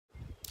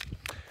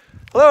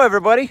Hello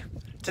everybody!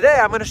 Today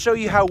I'm going to show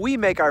you how we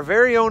make our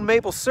very own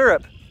maple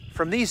syrup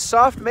from these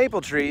soft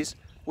maple trees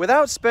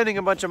without spending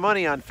a bunch of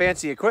money on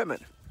fancy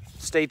equipment.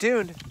 Stay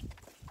tuned!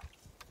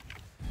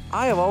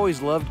 I have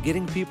always loved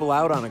getting people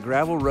out on a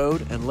gravel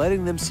road and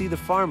letting them see the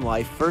farm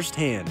life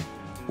firsthand,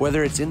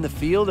 whether it's in the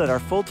field at our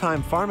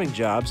full-time farming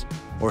jobs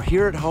or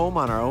here at home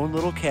on our own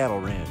little cattle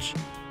ranch.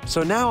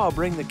 So now I'll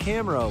bring the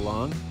camera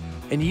along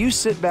and you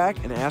sit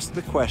back and ask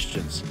the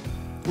questions.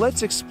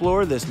 Let's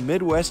explore this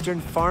Midwestern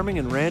farming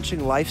and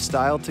ranching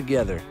lifestyle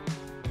together.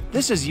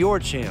 This is your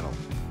channel.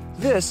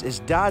 This is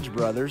Dodge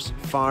Brothers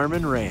Farm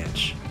and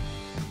Ranch.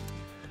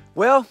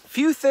 Well,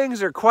 few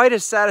things are quite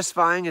as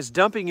satisfying as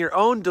dumping your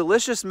own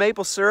delicious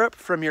maple syrup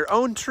from your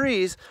own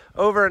trees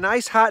over a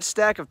nice hot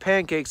stack of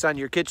pancakes on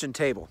your kitchen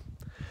table.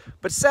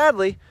 But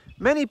sadly,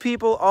 many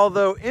people,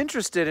 although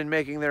interested in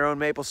making their own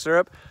maple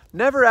syrup,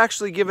 never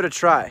actually give it a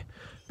try,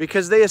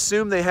 because they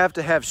assume they have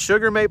to have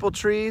sugar maple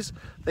trees,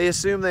 they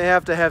assume they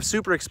have to have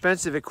super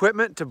expensive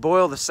equipment to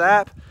boil the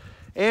sap,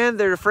 and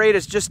they're afraid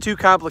it's just too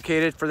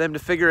complicated for them to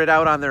figure it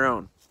out on their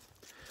own.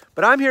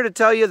 But I'm here to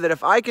tell you that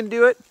if I can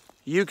do it,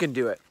 you can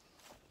do it.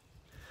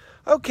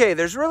 Okay,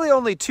 there's really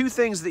only two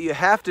things that you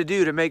have to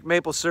do to make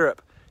maple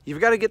syrup.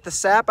 You've got to get the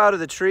sap out of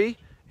the tree,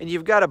 and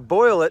you've got to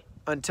boil it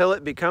until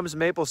it becomes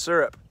maple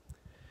syrup.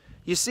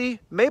 You see,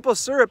 maple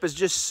syrup is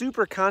just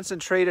super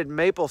concentrated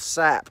maple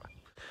sap.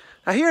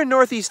 Now here in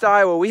Northeast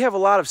Iowa, we have a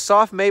lot of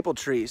soft maple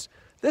trees.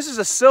 This is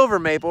a silver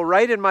maple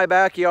right in my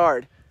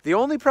backyard. The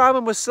only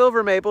problem with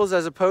silver maples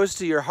as opposed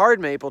to your hard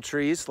maple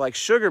trees, like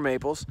sugar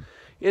maples,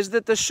 is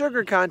that the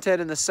sugar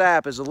content in the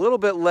sap is a little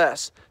bit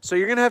less. So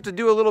you're gonna have to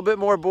do a little bit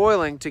more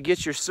boiling to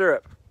get your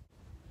syrup.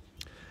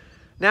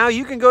 Now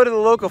you can go to the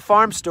local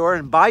farm store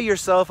and buy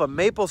yourself a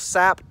maple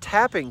sap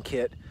tapping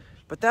kit,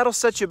 but that'll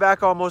set you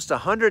back almost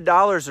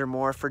 $100 or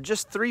more for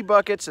just 3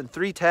 buckets and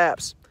 3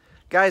 taps.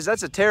 Guys,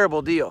 that's a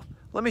terrible deal.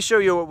 Let me show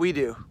you what we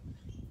do.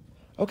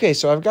 Okay,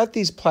 so I've got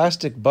these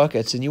plastic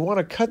buckets, and you want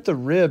to cut the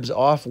ribs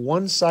off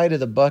one side of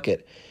the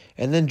bucket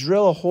and then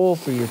drill a hole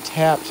for your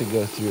tap to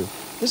go through.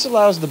 This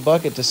allows the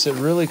bucket to sit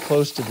really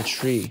close to the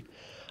tree.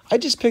 I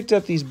just picked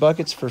up these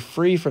buckets for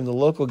free from the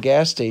local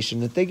gas station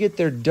that they get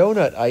their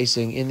donut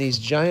icing in these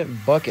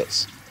giant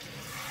buckets.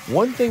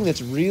 One thing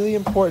that's really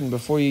important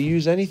before you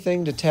use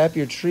anything to tap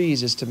your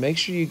trees is to make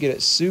sure you get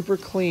it super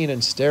clean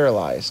and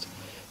sterilized.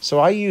 So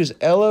I use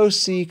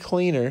LOC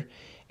cleaner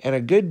and a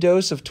good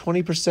dose of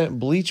 20%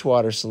 bleach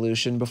water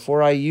solution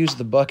before I use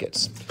the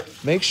buckets.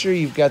 Make sure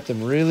you've got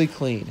them really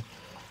clean.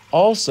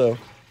 Also,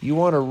 you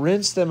want to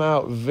rinse them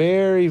out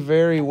very,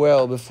 very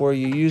well before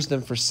you use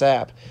them for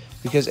sap,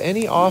 because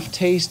any off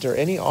taste or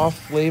any off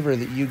flavor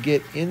that you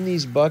get in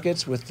these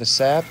buckets with the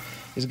sap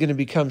is going to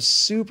become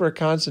super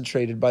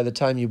concentrated by the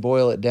time you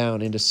boil it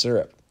down into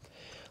syrup.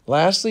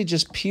 Lastly,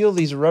 just peel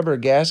these rubber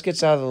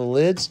gaskets out of the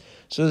lids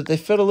so that they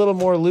fit a little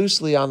more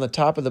loosely on the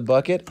top of the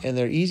bucket and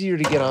they're easier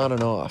to get on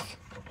and off.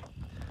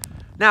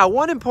 Now,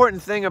 one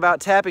important thing about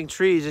tapping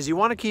trees is you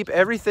want to keep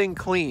everything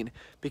clean,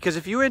 because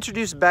if you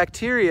introduce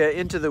bacteria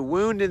into the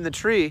wound in the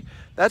tree,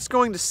 that's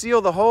going to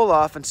seal the hole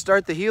off and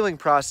start the healing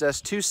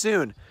process too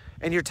soon,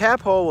 and your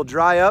tap hole will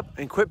dry up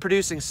and quit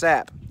producing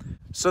sap.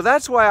 So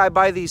that's why I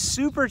buy these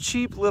super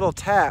cheap little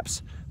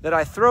taps that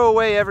I throw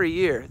away every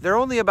year. They're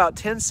only about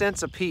 10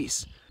 cents a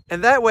piece.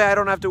 And that way I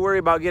don't have to worry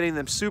about getting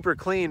them super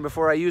clean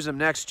before I use them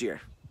next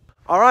year.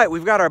 All right,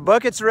 we've got our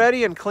buckets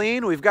ready and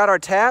clean. We've got our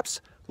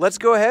taps. Let's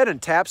go ahead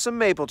and tap some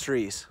maple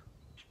trees.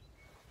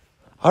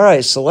 All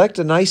right, select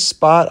a nice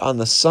spot on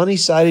the sunny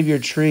side of your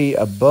tree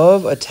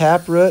above a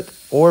taproot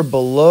or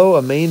below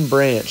a main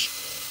branch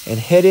and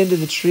head into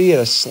the tree at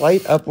a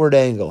slight upward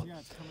angle.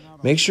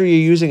 Make sure you're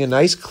using a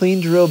nice clean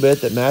drill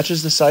bit that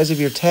matches the size of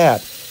your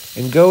tap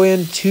and go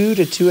in 2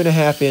 to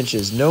 2.5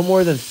 inches, no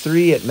more than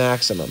 3 at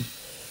maximum.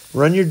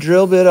 Run your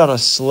drill bit on a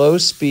slow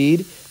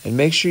speed and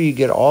make sure you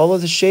get all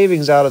of the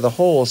shavings out of the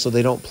hole so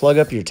they don't plug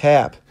up your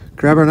tap.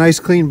 Grab our nice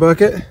clean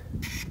bucket.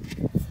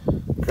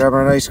 Grab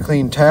our nice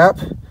clean tap.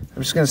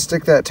 I'm just going to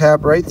stick that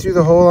tap right through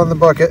the hole on the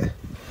bucket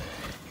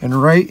and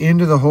right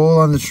into the hole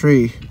on the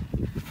tree.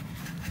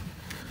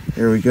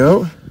 There we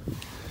go.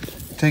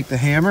 Take the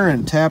hammer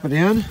and tap it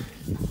in.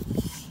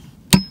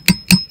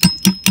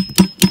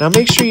 Now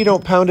make sure you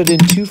don't pound it in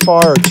too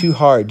far or too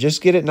hard.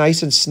 Just get it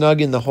nice and snug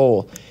in the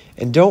hole.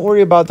 And don't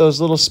worry about those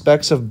little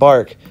specks of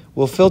bark.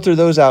 We'll filter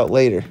those out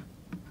later.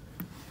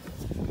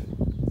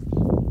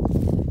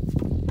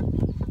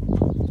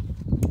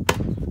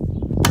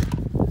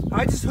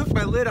 I just hooked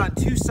my lid on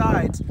 2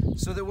 sides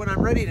so that when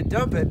I'm ready to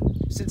dump it,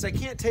 since I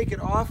can't take it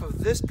off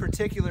of this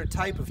particular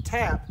type of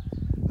tap,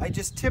 I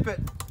just tip it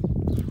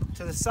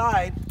to the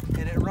side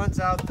and it runs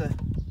out the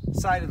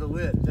side of the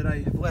lid that I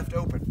have left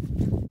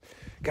open.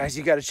 Guys,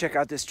 you got to check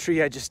out this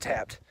tree I just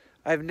tapped.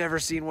 I've never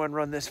seen one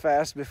run this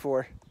fast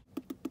before.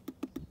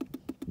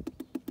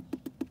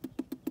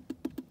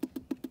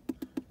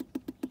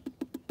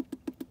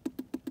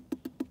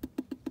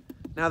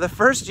 Now, the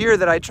first year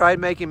that I tried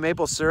making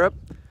maple syrup,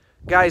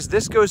 guys,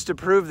 this goes to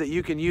prove that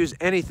you can use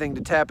anything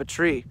to tap a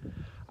tree.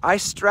 I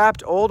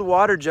strapped old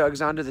water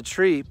jugs onto the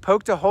tree,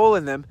 poked a hole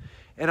in them,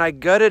 and I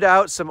gutted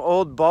out some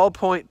old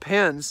ballpoint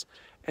pens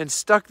and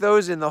stuck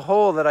those in the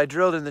hole that I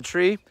drilled in the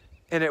tree,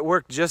 and it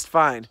worked just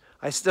fine.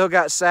 I still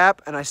got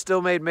sap and I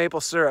still made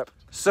maple syrup.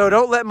 So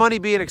don't let money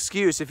be an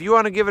excuse. If you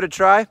want to give it a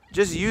try,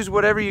 just use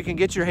whatever you can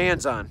get your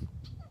hands on.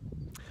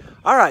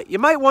 All right, you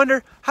might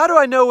wonder, how do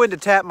I know when to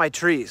tap my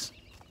trees?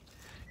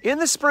 In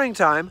the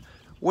springtime,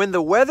 when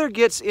the weather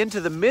gets into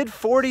the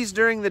mid-40s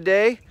during the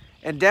day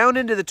and down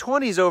into the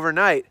 20s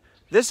overnight,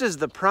 this is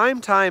the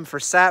prime time for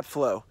sap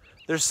flow.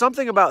 There's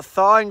something about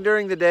thawing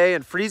during the day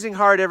and freezing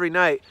hard every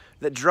night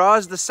that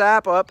draws the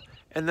sap up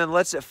and then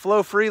lets it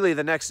flow freely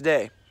the next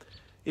day.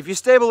 If you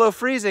stay below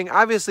freezing,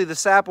 obviously the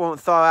sap won't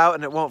thaw out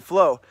and it won't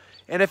flow.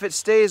 And if it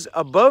stays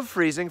above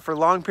freezing for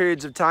long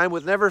periods of time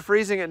with never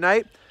freezing at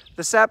night,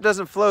 the sap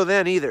doesn't flow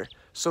then either.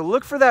 So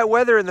look for that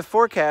weather in the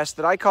forecast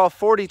that I call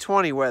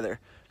 40-20 weather.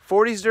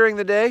 40s during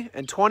the day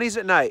and 20s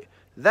at night.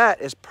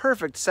 That is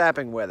perfect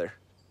sapping weather.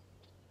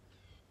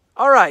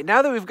 All right,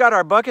 now that we've got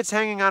our buckets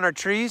hanging on our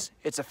trees,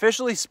 it's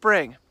officially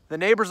spring. The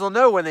neighbors will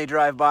know when they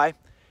drive by.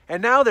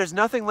 And now there's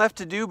nothing left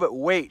to do but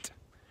wait.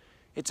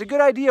 It's a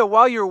good idea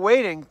while you're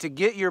waiting to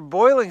get your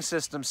boiling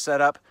system set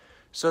up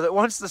so that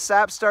once the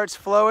sap starts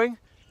flowing,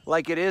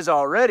 like it is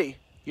already,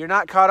 you're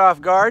not caught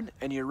off guard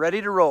and you're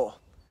ready to roll.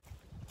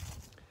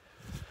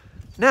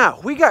 Now,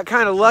 we got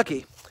kind of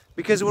lucky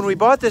because when we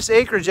bought this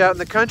acreage out in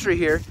the country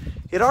here,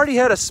 it already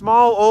had a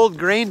small old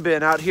grain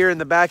bin out here in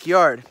the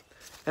backyard.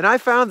 And I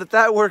found that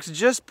that works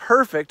just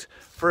perfect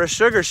for a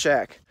sugar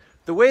shack.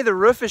 The way the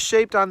roof is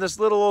shaped on this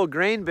little old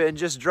grain bin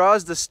just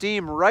draws the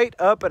steam right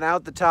up and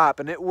out the top,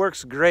 and it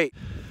works great.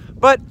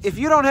 But if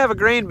you don't have a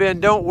grain bin,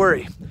 don't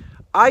worry.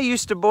 I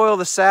used to boil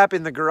the sap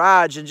in the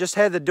garage and just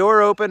had the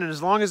door open, and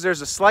as long as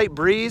there's a slight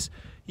breeze,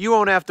 you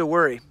won't have to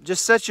worry.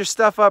 Just set your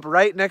stuff up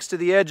right next to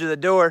the edge of the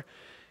door,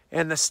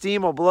 and the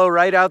steam will blow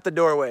right out the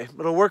doorway.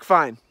 It'll work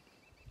fine.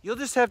 You'll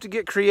just have to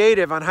get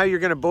creative on how you're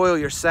going to boil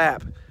your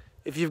sap.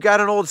 If you've got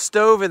an old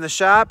stove in the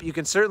shop, you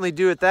can certainly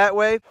do it that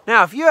way.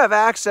 Now, if you have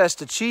access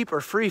to cheap or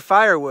free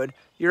firewood,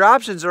 your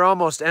options are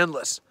almost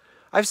endless.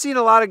 I've seen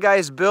a lot of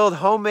guys build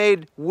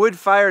homemade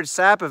wood-fired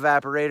sap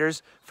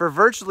evaporators for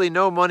virtually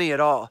no money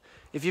at all.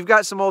 If you've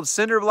got some old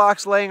cinder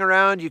blocks laying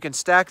around, you can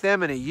stack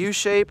them in a U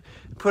shape,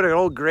 put an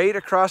old grate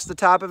across the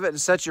top of it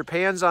and set your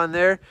pans on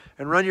there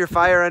and run your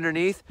fire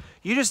underneath.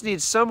 You just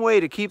need some way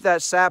to keep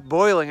that sap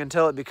boiling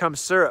until it becomes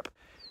syrup.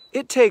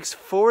 It takes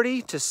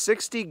 40 to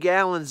 60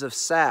 gallons of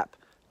sap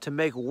to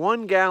make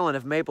 1 gallon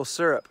of maple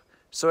syrup.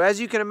 So as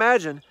you can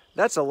imagine,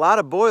 that's a lot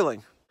of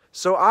boiling.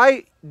 So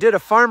I did a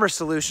farmer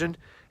solution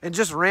and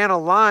just ran a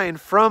line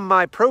from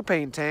my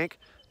propane tank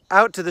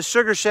out to the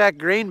Sugar Shack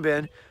grain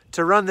bin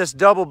to run this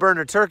double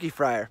burner turkey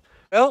fryer.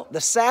 Well, the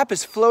sap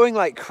is flowing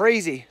like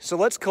crazy, so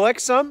let's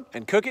collect some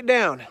and cook it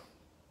down.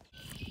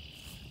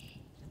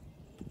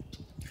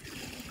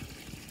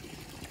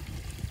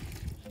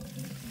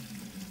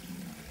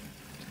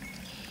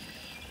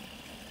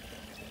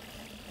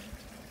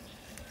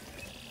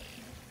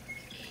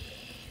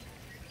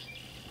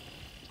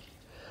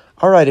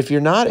 All right, if you're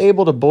not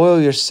able to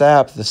boil your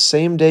sap the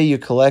same day you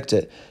collect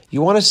it,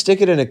 you want to stick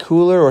it in a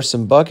cooler or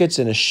some buckets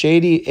in a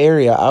shady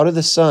area out of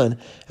the sun,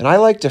 and I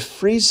like to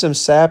freeze some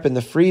sap in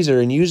the freezer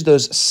and use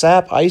those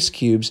sap ice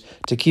cubes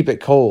to keep it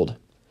cold.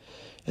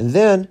 And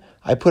then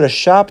I put a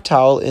shop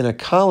towel in a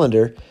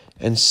colander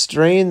and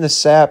strain the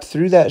sap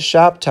through that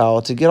shop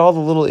towel to get all the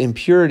little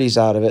impurities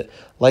out of it,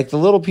 like the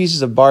little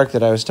pieces of bark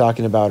that I was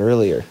talking about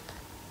earlier.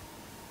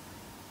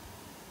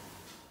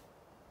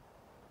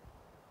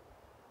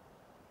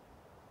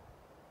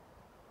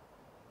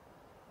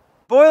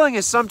 Boiling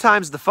is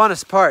sometimes the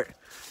funnest part.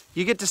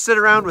 You get to sit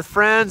around with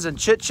friends and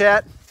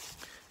chit-chat,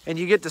 and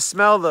you get to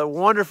smell the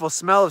wonderful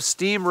smell of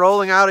steam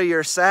rolling out of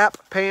your sap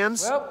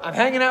pans. Well, I'm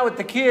hanging out with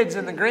the kids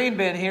in the grain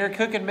bin here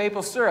cooking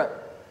maple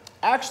syrup.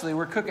 Actually,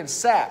 we're cooking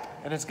sap,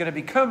 and it's going to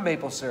become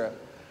maple syrup.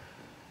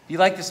 You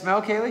like the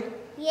smell, Kaylee?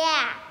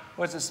 Yeah.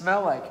 What's it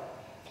smell like?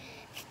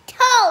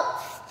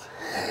 Toast.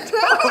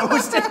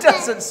 Toast? It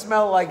doesn't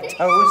smell like toast.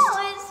 No,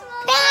 it smells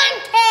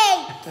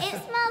pancake. It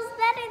smells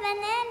better than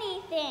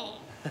anything.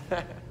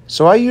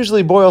 So I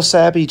usually boil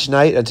sap each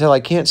night until I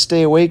can't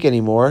stay awake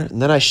anymore,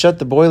 and then I shut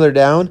the boiler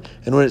down,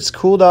 and when it's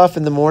cooled off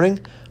in the morning,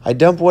 I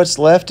dump what's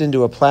left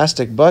into a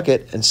plastic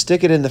bucket and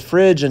stick it in the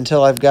fridge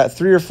until I've got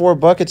 3 or 4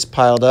 buckets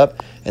piled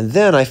up, and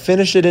then I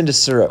finish it into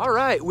syrup. All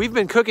right, we've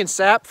been cooking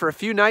sap for a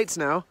few nights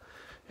now,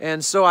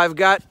 and so I've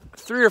got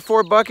 3 or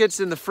 4 buckets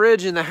in the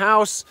fridge in the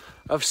house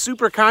of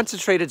super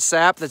concentrated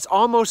sap that's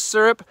almost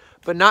syrup,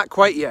 but not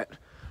quite yet.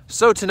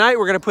 So tonight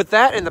we're going to put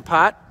that in the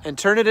pot and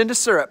turn it into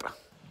syrup.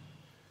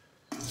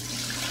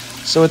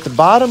 So at the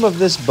bottom of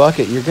this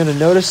bucket, you're going to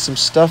notice some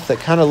stuff that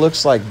kind of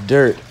looks like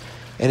dirt.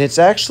 And it's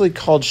actually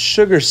called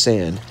sugar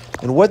sand.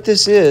 And what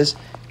this is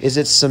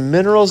it's some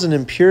minerals and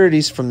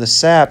impurities from the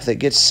sap that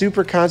gets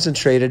super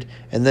concentrated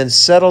and then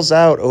settles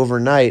out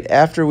overnight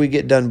after we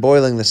get done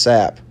boiling the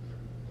sap.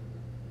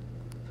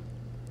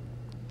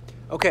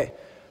 Okay,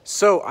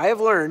 so I have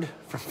learned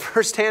from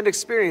firsthand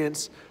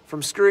experience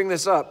from screwing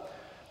this up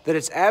that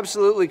it's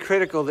absolutely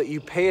critical that you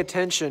pay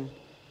attention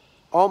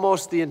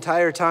almost the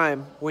entire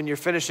time when you're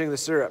finishing the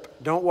syrup.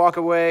 Don't walk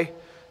away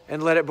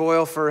and let it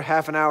boil for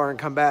half an hour and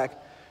come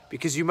back,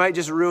 because you might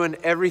just ruin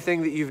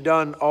everything that you've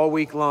done all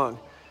week long.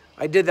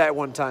 I did that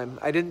one time.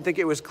 I didn't think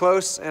it was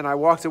close, and I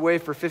walked away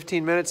for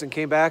 15 minutes and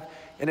came back,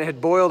 and it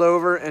had boiled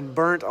over and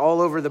burnt all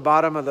over the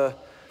bottom of the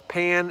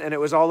pan, and it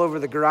was all over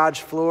the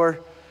garage floor,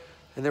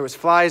 and there was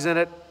flies in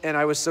it, and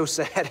I was so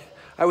sad.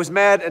 I was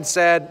mad and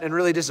sad and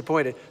really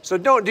disappointed. So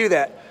don't do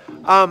that.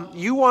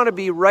 You want to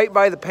be right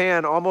by the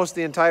pan almost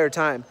the entire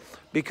time,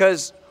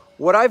 because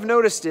what I've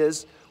noticed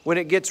is when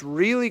it gets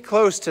really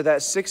close to that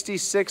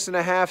 66.5,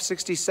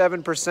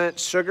 67%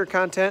 sugar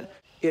content,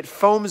 it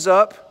foams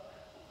up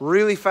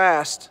really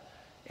fast,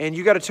 and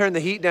you got to turn the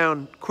heat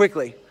down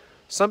quickly.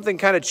 Something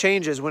kind of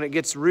changes when it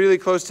gets really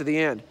close to the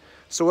end.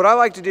 So what I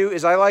like to do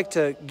is I like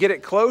to get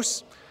it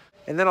close,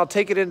 and then I'll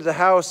take it into the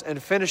house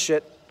and finish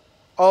it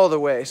all the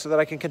way so that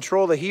I can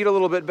control the heat a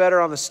little bit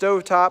better on the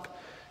stove top.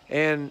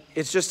 And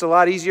it's just a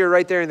lot easier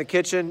right there in the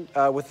kitchen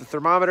with the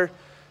thermometer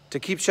to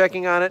keep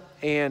checking on it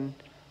and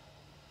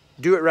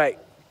do it right.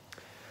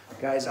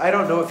 Guys, I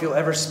don't know if you'll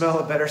ever smell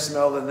a better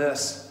smell than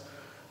this.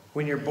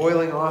 When you're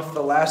boiling off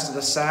the last of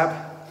the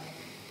sap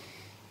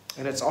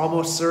and it's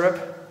almost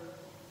syrup.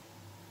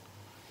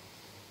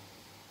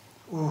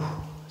 Ooh,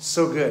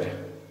 so good.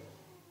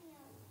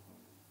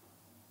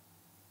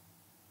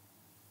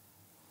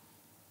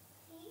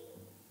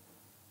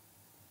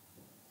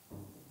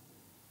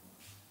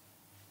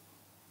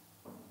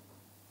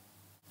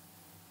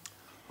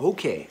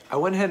 Okay, I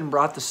went ahead and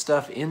brought the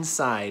stuff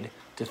inside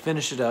to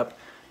finish it up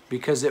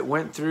because it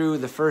went through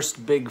the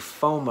first big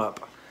foam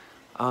up.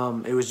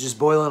 It was just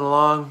boiling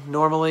along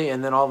normally,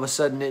 and then all of a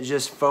sudden it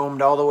just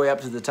foamed all the way up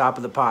to the top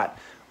of the pot,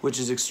 which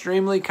is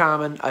extremely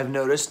common, I've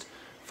noticed,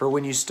 for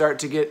when you start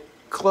to get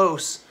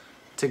close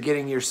to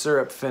getting your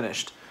syrup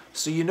finished.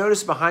 So you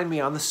notice behind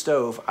me on the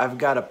stove, I've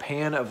got a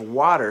pan of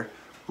water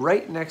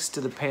right next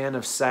to the pan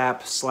of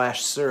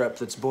sap/syrup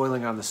that's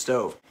boiling on the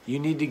stove. You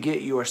need to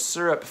get your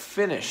syrup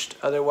finished,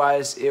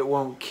 otherwise it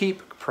won't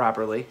keep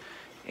properly.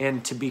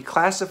 And to be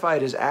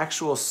classified as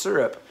actual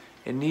syrup,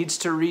 it needs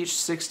to reach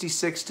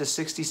 66 to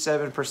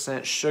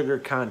 67% sugar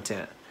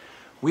content.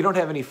 We don't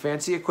have any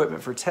fancy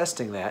equipment for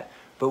testing that,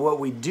 but what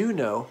we do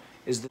know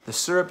is that the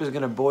syrup is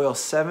going to boil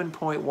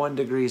 7.1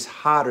 degrees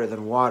hotter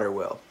than water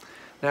will.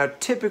 Now,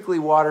 typically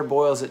water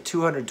boils at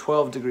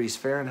 212 degrees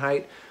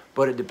Fahrenheit,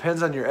 but it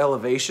depends on your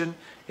elevation,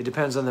 it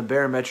depends on the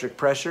barometric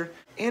pressure,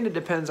 and it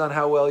depends on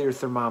how well your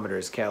thermometer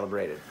is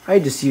calibrated. I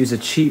just use a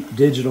cheap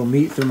digital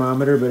meat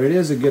thermometer, but it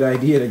is a good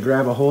idea to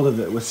grab a hold of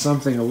it with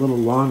something a little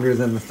longer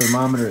than the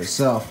thermometer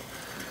itself.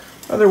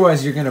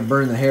 Otherwise, you're going to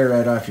burn the hair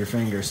right off your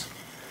fingers.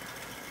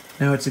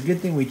 Now, it's a good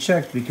thing we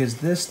checked, because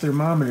this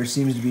thermometer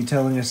seems to be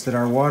telling us that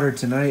our water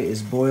tonight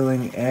is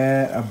boiling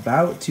at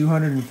about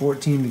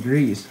 214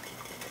 degrees.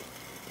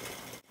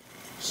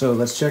 So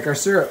let's check our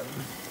syrup.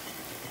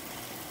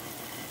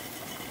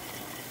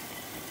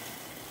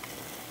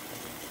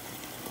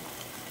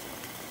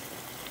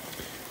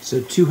 So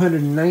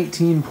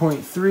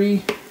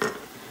 219.3.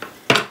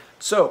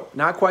 So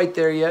not quite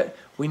there yet.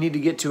 We need to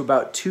get to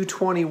about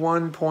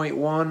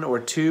 221.1 or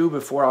 2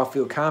 before I'll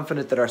feel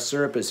confident that our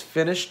syrup is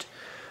finished.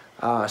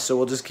 So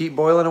we'll just keep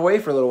boiling away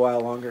for a little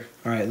while longer.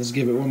 All right, let's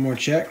give it one more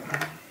check.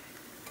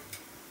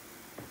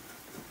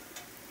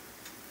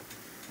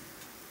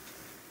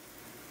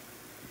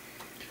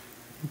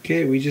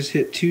 Okay, we just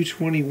hit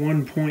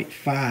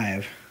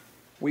 221.5.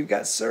 We've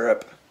got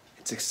syrup.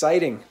 It's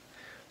exciting.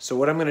 So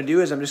what I'm going to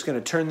do is I'm just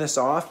going to turn this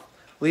off,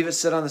 leave it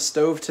sit on the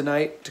stove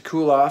tonight to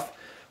cool off.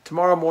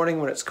 Tomorrow morning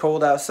when it's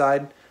cold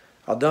outside,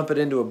 I'll dump it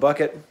into a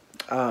bucket.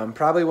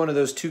 Probably one of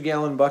those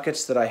 2-gallon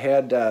buckets that I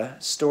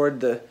had stored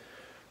the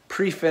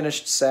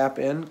pre-finished sap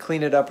in,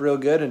 clean it up real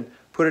good and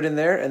put it in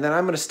there, and then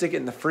I'm going to stick it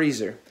in the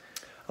freezer.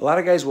 A lot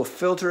of guys will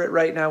filter it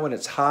right now when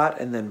it's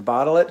hot and then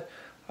bottle it.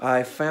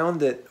 I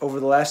found that over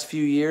the last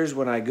few years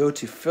when I go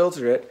to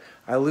filter it,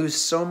 I lose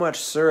so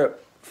much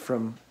syrup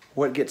from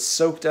what gets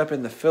soaked up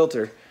in the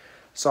filter.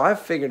 So I've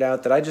figured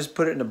out that I just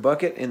put it in a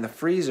bucket in the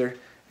freezer,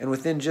 and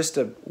within just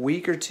a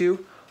week or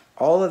two,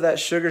 all of that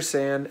sugar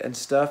sand and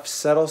stuff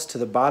settles to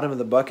the bottom of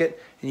the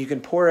bucket, and you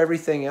can pour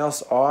everything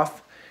else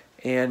off.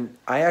 And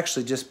I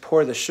actually just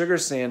pour the sugar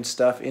sand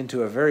stuff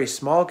into a very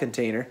small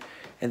container,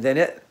 and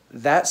then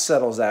that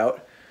settles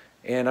out,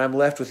 and I'm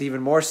left with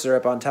even more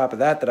syrup on top of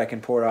that I can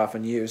pour off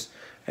and use.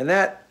 And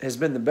that has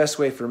been the best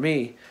way for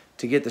me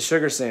to get the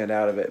sugar sand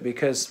out of it,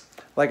 because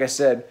like I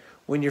said,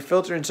 when you're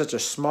filtering such a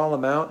small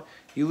amount,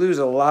 you lose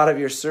a lot of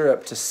your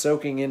syrup to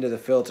soaking into the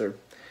filter.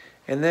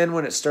 And then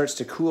when it starts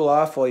to cool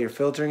off while you're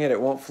filtering it,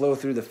 it won't flow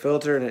through the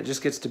filter, and it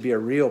just gets to be a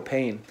real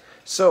pain.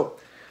 So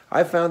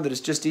I found that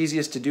it's just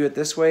easiest to do it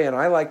this way, and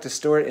I like to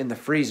store it in the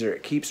freezer.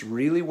 It keeps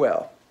really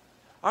well.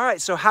 All right,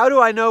 so how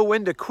do I know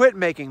when to quit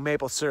making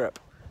maple syrup?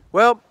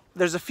 Well,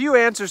 there's a few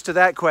answers to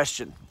that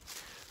question.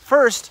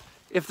 First,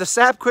 if the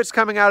sap quits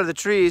coming out of the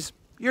trees,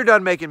 you're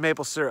done making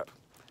maple syrup.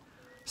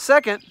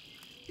 Second,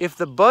 if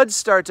the buds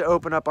start to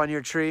open up on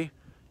your tree,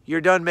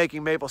 you're done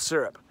making maple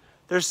syrup.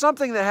 There's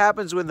something that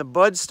happens when the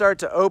buds start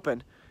to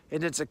open,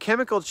 and it's a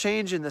chemical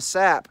change in the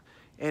sap,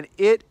 and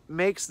it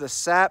makes the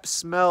sap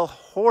smell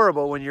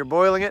horrible when you're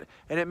boiling it,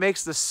 and it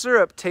makes the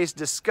syrup taste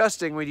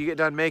disgusting when you get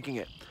done making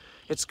it.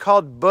 It's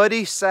called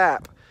buddy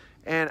sap,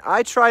 and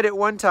I tried it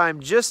one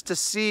time just to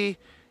see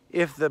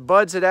if the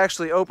buds had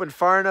actually opened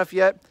far enough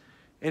yet,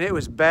 and it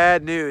was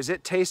bad news.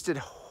 It tasted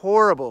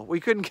horrible. We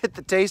couldn't get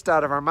the taste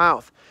out of our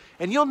mouth.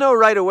 And you'll know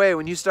right away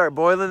when you start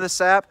boiling the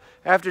sap,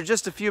 after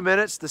just a few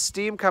minutes, the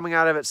steam coming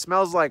out of it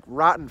smells like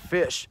rotten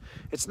fish.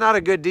 It's not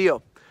a good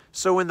deal.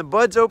 So when the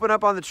buds open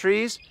up on the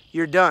trees,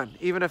 you're done,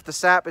 even if the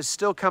sap is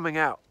still coming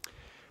out.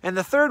 And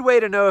the third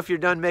way to know if you're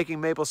done making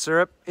maple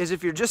syrup is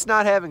if you're just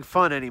not having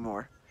fun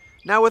anymore.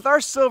 Now with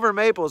our silver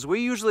maples,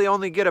 we usually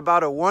only get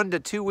about a 1 to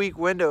 2 week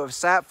window of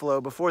sap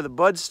flow before the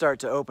buds start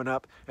to open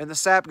up and the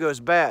sap goes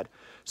bad.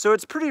 So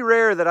it's pretty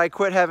rare that I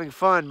quit having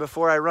fun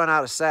before I run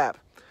out of sap.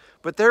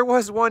 But there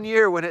was one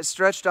year when it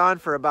stretched on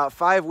for about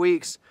 5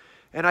 weeks,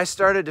 and I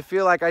started to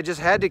feel like I just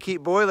had to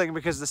keep boiling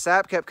because the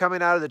sap kept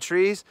coming out of the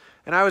trees,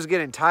 and I was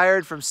getting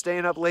tired from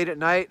staying up late at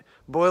night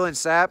boiling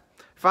sap.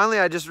 Finally,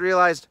 I just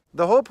realized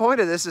the whole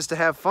point of this is to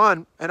have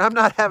fun, and I'm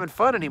not having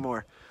fun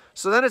anymore.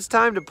 So then it's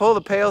time to pull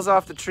the pails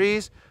off the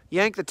trees,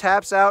 yank the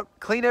taps out,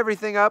 clean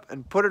everything up,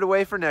 and put it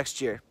away for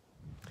next year.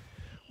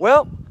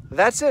 Well,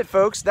 that's it,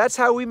 folks. That's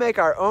how we make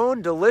our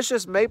own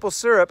delicious maple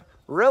syrup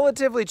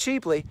relatively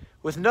cheaply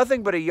with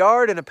nothing but a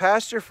yard and a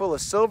pasture full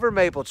of silver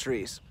maple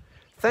trees.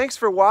 Thanks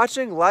for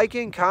watching,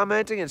 liking,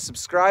 commenting, and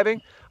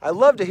subscribing. I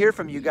love to hear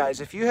from you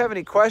guys. If you have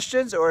any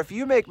questions or if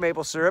you make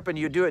maple syrup and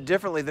you do it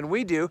differently than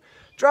we do,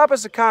 drop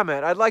us a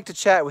comment. I'd like to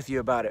chat with you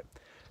about it.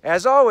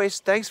 As always,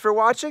 thanks for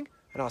watching,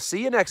 and I'll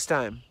see you next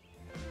time.